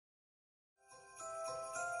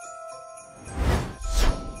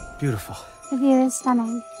Beautiful. The view is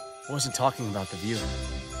stunning. I wasn't talking about the view.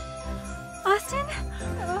 Austin?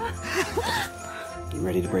 You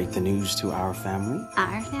ready to break the news to our family?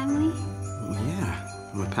 Our family? Yeah.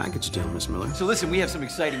 I'm a package deal, Miss Miller. So listen, we have some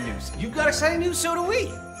exciting news. You've got exciting news, so do we.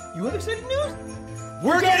 You have exciting news?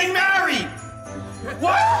 We're getting married!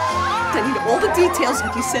 What? I need all the details.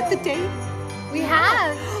 Have you set the date? We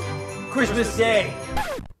have. Christmas Day.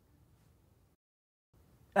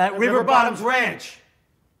 At River Bottoms Ranch.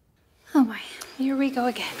 Oh my, here we go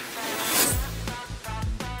again.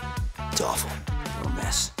 It's awful. We're a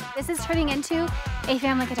mess. This is turning into a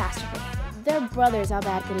family catastrophe. They're brothers, how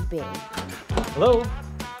bad could it be? Hello?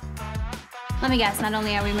 Let me guess, not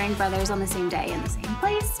only are we marrying brothers on the same day in the same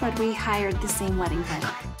place, but we hired the same wedding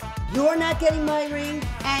planner. You're not getting my ring,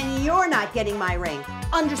 and you're not getting my ring.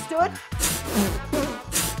 Understood?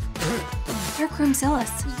 You're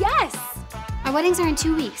groomzillas. Yes! Our weddings are in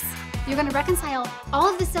 2 weeks. You're gonna reconcile all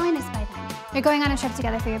of the silliness by then. You're going on a trip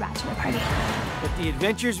together for your bachelor party. Let the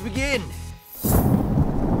adventures begin.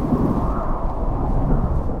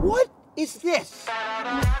 What is this?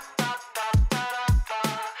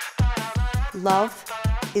 Love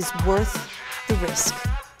is worth the risk.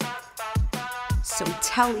 So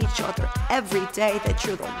tell each other every day that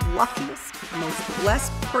you're the luckiest, most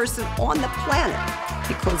blessed person on the planet.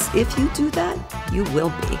 Because if you do that, you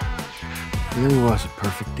will be. It really was a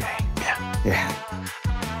perfect day. Yeah.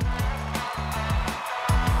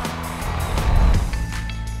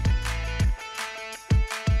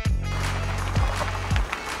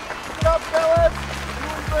 Get up, fellas!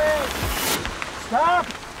 Doing great! Stop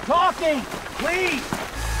talking, please!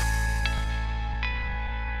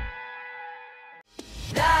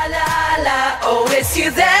 La la la, oh it's you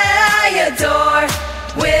that I adore.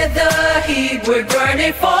 With the heat we're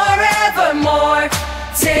burning forevermore.